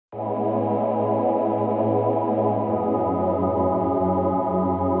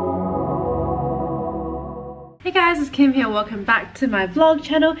Hey guys, it's Kim here. Welcome back to my vlog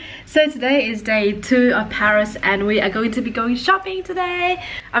channel. So today is day 2 of Paris and we are going to be going shopping today.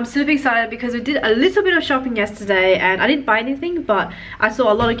 I'm super excited because we did a little bit of shopping yesterday and I didn't buy anything, but I saw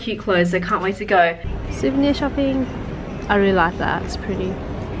a lot of cute clothes, so I can't wait to go. Souvenir shopping. I really like that. It's pretty.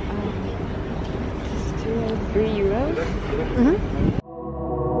 Just 2 or 3 euros.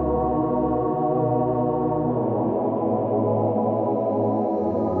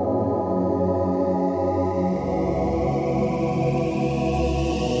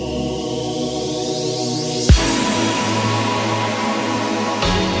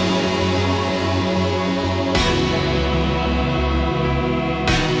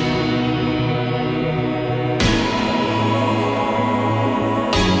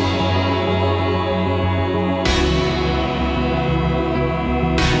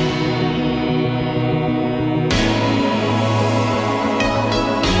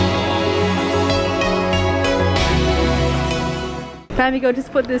 Bambigirl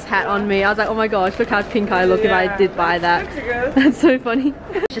just put this hat on me. I was like, oh my gosh, look how pink I look if I did buy that. That's so funny.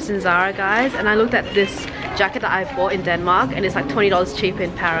 Just in Zara, guys, and I looked at this jacket that I bought in Denmark and it's like $20 cheaper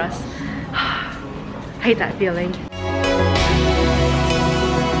in Paris. Hate that feeling.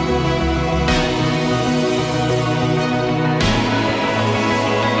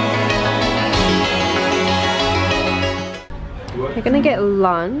 We're gonna get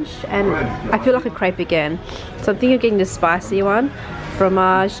lunch and I feel like a crepe again. So I'm thinking of getting the spicy one.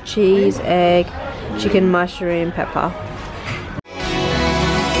 Fromage, cheese, egg, chicken, mushroom, pepper.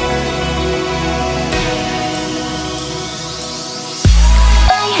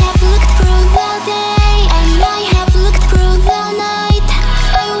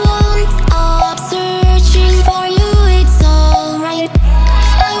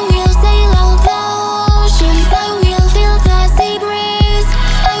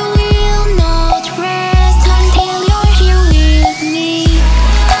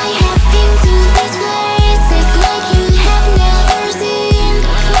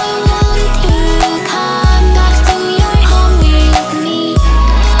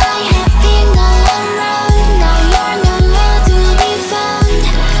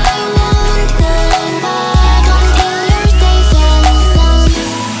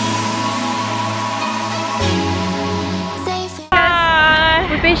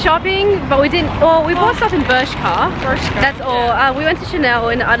 Shopping, but we didn't. Well, we bought stuff in Bershka. That's all. We went to Chanel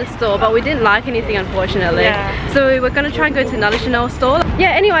in the other store, but we didn't like anything, unfortunately. Yeah. So we were gonna try and go to another Chanel store. Yeah.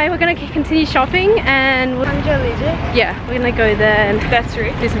 Anyway, we're gonna continue shopping, and yeah, we're gonna go there and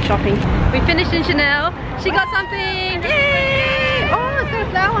do some shopping. We finished in Chanel. She got something. Yay! Oh, it's got a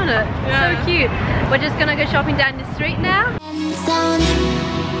flower on it. Yeah. So cute. We're just gonna go shopping down the street now.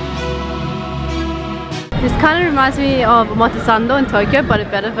 This kind of reminds me of Motosando in Tokyo, but a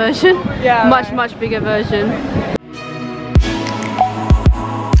better version. Yeah. Much bigger version.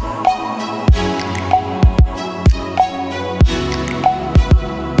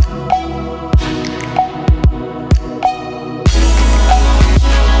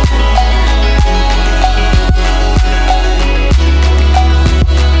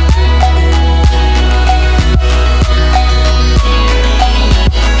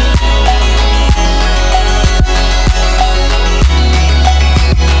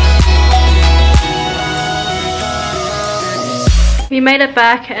 We made it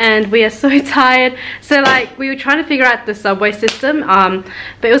back and we are so tired. So like we were trying to figure out the subway system,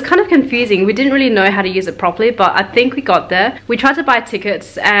 but it was kind of confusing. We didn't really know how to use it properly, but I think we got there. We tried to buy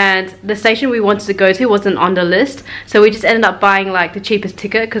tickets and the station we wanted to go to wasn't on the list, so we just ended up buying like the cheapest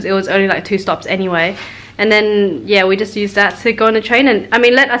ticket because it was only like 2 stops anyway. And then yeah, we just used that to go on the train, and I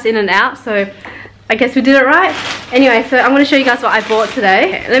mean let us in and out, so I guess we did it right. Anyway, so I'm going to show you guys what I bought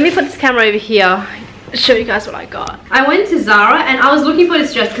today. Let me put this camera over here, show you guys what I got. I went to Zara and I was looking for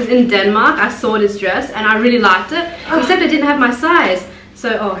this dress because in Denmark I saw this dress and I really liked it, except it didn't have my size.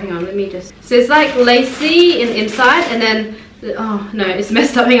 So oh, hang on, let me just, so it's like lacy inside, and then oh no, it's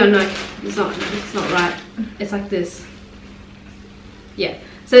messed up. Hang on, no, it's not right. It's like this. Yeah,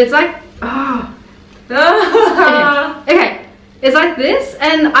 so it's like okay, it's like this,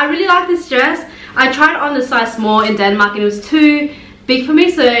 and I really like this dress. I tried it on the size small in Denmark and it was too big for me,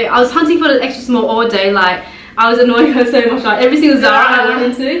 so I was hunting for the extra small all day. Like I was annoying her so much. Like every single Zara I went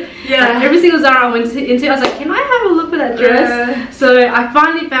into, every single Zara I went into, I was like, can I have a look at that dress? So I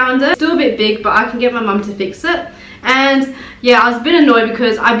finally found it. Still a bit big, but I can get my mum to fix it. And yeah, I was a bit annoyed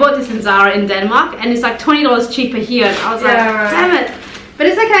because I bought this in Zara in Denmark and it's like $20 cheaper here. And I was like, damn it. But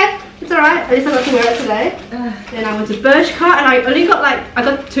it's okay. It's alright. At least I got to wear it today. Then I went to Bershka and I only got I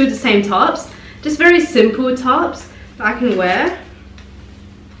got 2 of the same tops. Just very simple tops that I can wear.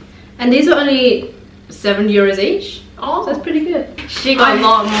 And these are only €7 each. Oh, So that's pretty good. She got a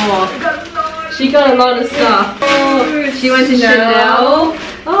lot more. She got a lot of stuff. Oh, she went to Chanel.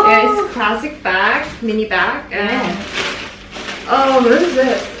 Oh, yeah, it's classic bag, mini bag. And yeah. oh, what is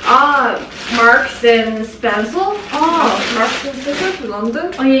this? Marks and Spencer. Oh, Marks and Spencer from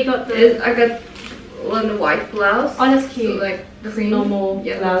London. Oh, yeah, you got the. I got one white blouse. Oh, that's cute. So, like That's cream. normal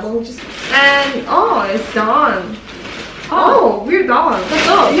Yeah, blouse. normal. And oh, it's done. Oh, we're done. That's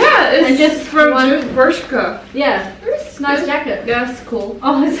all. Yeah, it's And just from one- Bershka. Yeah. It's a nice jacket. Yeah, it's cool.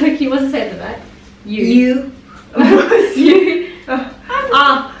 Oh, it's so cute. What's it say at the back? You. You. You.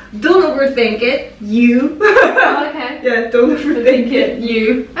 Don't overthink it. You. Oh, okay. Yeah, don't overthink it.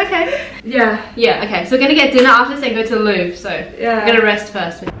 You. Okay. Yeah. Yeah, okay. So we're gonna get dinner after this and go to the Louvre. So Yeah. we're gonna rest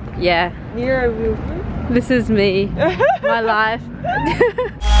first. Yeah. You're a Volpe. This is me. My life.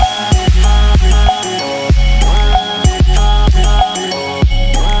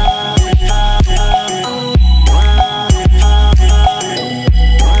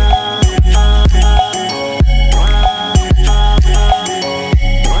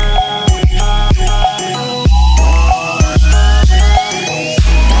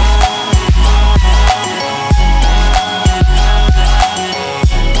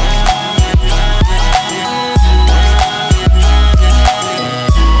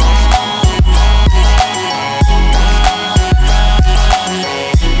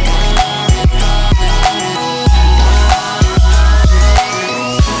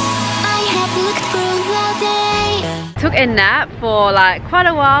 Took a nap for like quite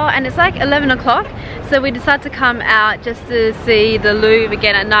a while and it's like 11 o'clock, so we decided to come out just to see the Louvre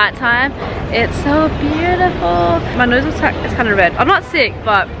again at night time. It's so beautiful. My nose is kind of red. I'm not sick,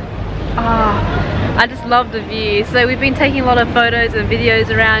 but I just love the view. So we've been taking a lot of photos and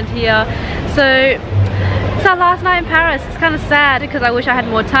videos around here. So it's our last night in Paris. It's kind of sad because I wish I had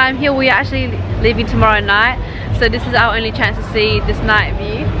more time here. We are actually leaving tomorrow night, so this is our only chance to see this night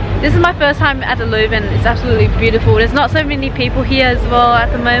view. This is my first time at the Louvre and it's absolutely beautiful. There's not so many people here as well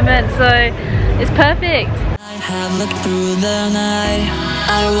at the moment, so it's perfect. I have looked through the night.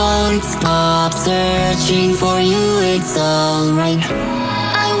 I won't stop searching for you, it's alright.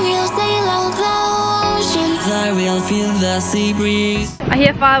 I will sail out the oceans. I will feel the sea breeze. I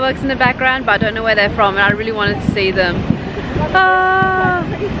hear fireworks in the background, but I don't know where they're from and I really wanted to see them.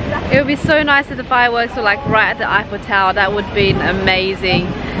 It would be so nice if the fireworks were like right at the Eiffel Tower. That would be amazing.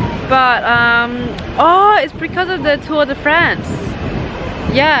 But oh, it's because of the Tour de France.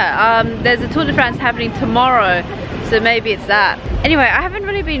 Yeah, there's a Tour de France happening tomorrow, so maybe it's that. Anyway, I haven't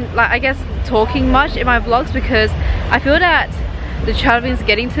really been, like, I guess, talking much in my vlogs because I feel that the traveling's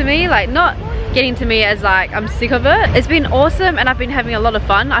getting to me. Like, not getting to me as like I'm sick of it. It's been awesome and I've been having a lot of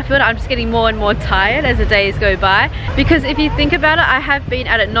fun. I feel that I'm just getting more and more tired as the days go by, because if you think about it, I have been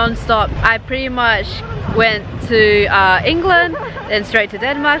at it non-stop. I pretty much went to England, then straight to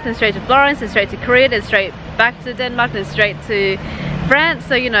Denmark, then straight to Florence, then straight to Korea, then straight back to Denmark, then straight to France.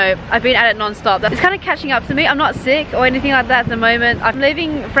 So, you know, I've been at it non-stop. It's kind of catching up to me. I'm not sick or anything like that at the moment. I'm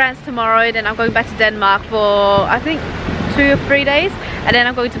leaving France tomorrow, then I'm going back to Denmark for I think 2 or 3 days, and then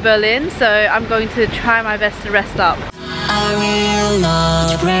I'm going to Berlin, so I'm going to try my best to rest up. I will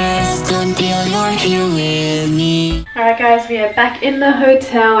not rest until you're here with me. Alright guys, we are back in the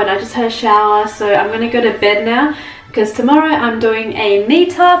hotel and I just had a shower, so I'm gonna go to bed now because tomorrow I'm doing a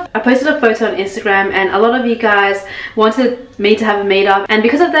meetup. I posted a photo on Instagram and a lot of you guys wanted me to have a meetup, and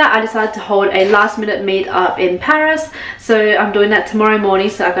because of that I decided to hold a last minute meetup in Paris. So I'm doing that tomorrow morning,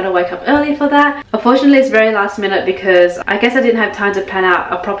 so I gotta wake up early for that. Unfortunately it's very last minute because I guess I didn't have time to plan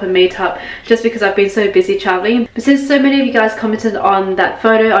out a proper meetup just because I've been so busy traveling. But since so many of you guys commented on that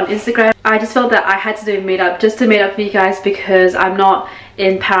photo on Instagram, I just felt that I had to do a meetup just to meet up with you guys because I'm not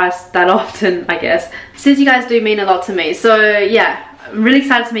in Paris that often, I guess, since you guys do mean a lot to me. So yeah, I'm really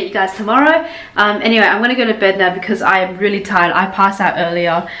excited to meet you guys tomorrow. Anyway, I'm gonna go to bed now because I am really tired. I passed out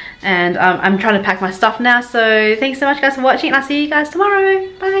earlier and I'm trying to pack my stuff now. So thanks so much guys for watching and I'll see you guys tomorrow.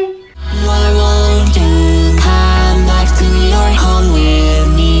 Bye. Why won't you come back to your home with